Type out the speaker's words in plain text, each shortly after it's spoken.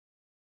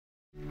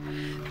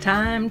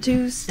Time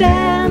to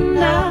stand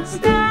up,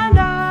 stand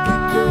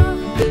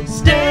up,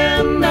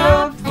 stand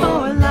up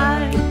for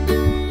life,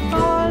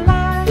 for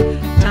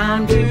life.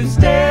 Time to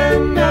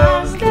stand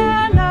up,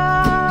 stand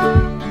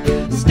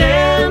up,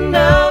 stand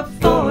up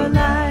for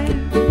life.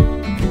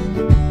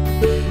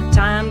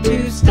 Time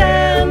to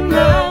stand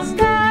up,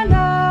 stand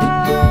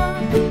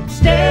up,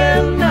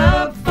 stand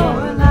up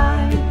for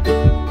life,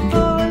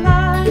 for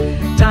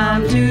life.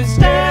 Time to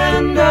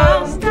stand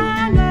up,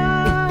 stand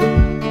up,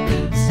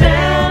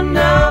 stand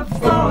up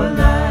for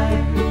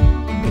life.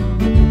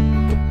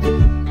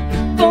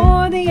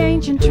 For the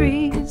ancient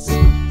trees,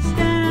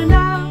 stand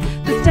up,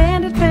 that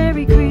stand at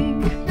Fairy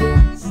Creek.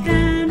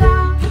 Stand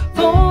up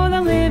for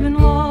the living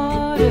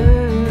waters,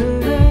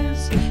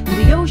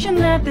 the ocean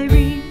that they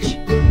reach.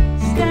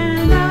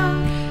 Stand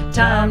up,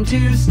 time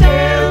to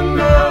stand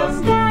up,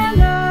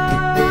 stand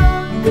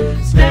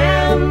up,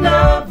 stand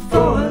up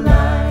for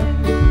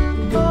life,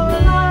 for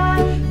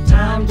life.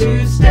 Time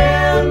to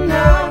stand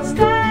up,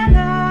 stand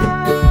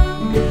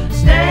up,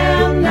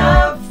 stand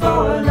up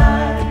for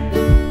life.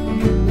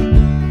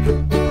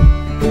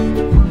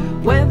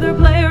 Whether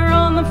player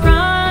on the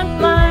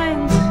front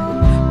lines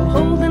or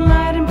holding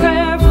light in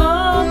prayer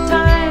full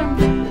time,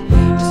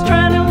 just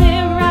trying to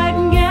live right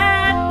and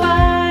get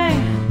by.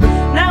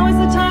 Now is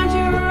the time to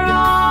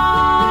rise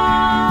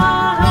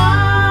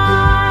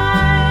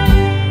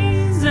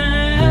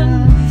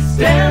and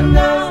stand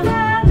up,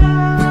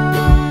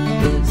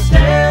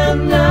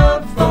 stand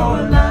up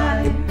for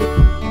life,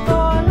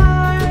 for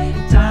life.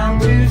 Time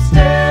to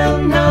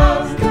stand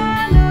up,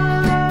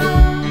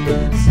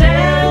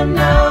 stand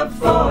up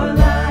for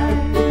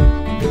life,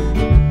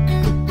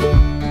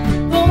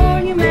 for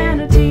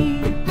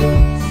humanity.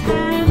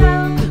 Stand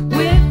up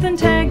with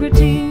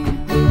integrity.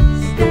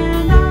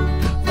 Stand up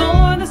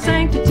for the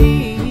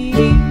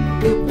sanctity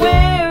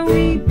where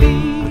we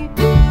be.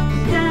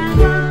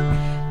 Stand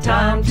up,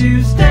 time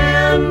to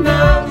stand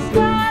up,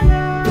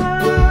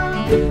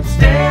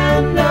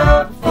 stand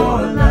up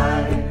for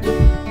life,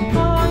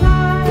 for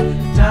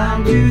life.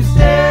 Time to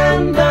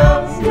stand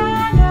up,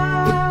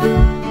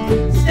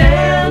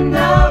 stand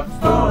up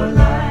for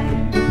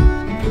life.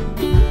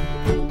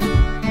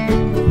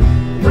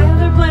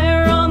 Whether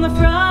player on the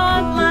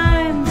front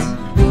lines,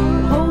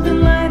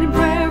 holding light in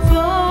prayer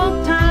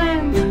full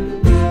time,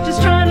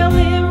 just trying to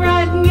live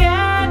right and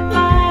get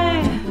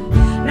by.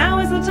 Now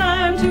is the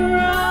time to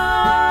rise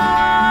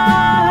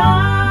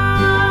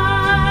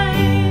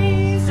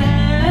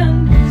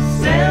and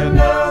stand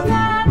up,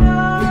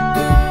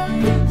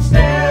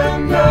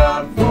 stand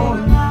up for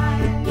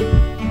life,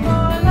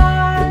 for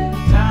life.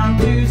 Time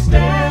to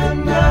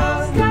stand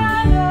up,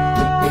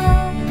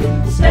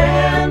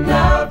 stand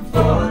up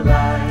for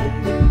life.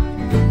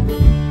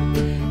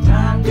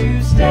 Time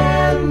to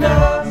stand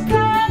up,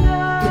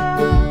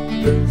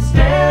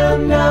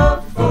 stand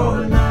up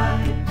for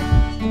life,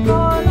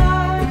 for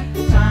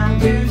life. Time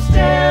to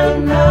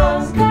stand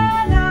up,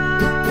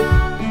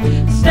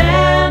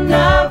 stand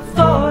up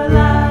for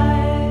life.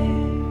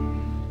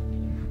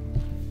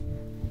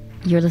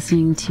 You're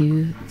listening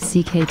to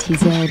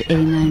CKTZ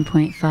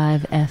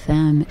 89.5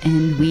 FM,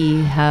 and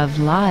we have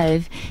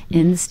live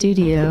in the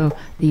studio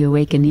the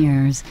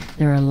Awakeneers.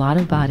 There are a lot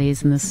of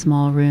bodies in this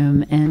small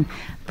room, and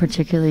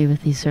particularly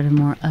with these sort of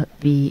more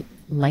upbeat,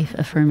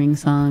 life-affirming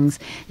songs,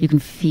 you can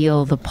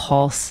feel the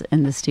pulse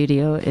in the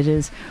studio. It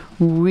is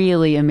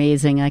really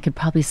amazing. I could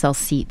probably sell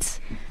seats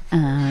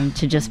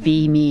to just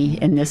be me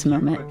in this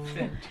moment.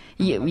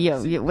 Yeah,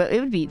 well,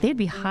 they'd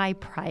be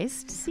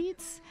high-priced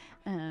seats.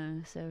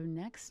 So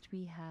next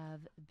we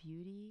have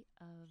Beauty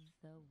of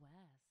the West.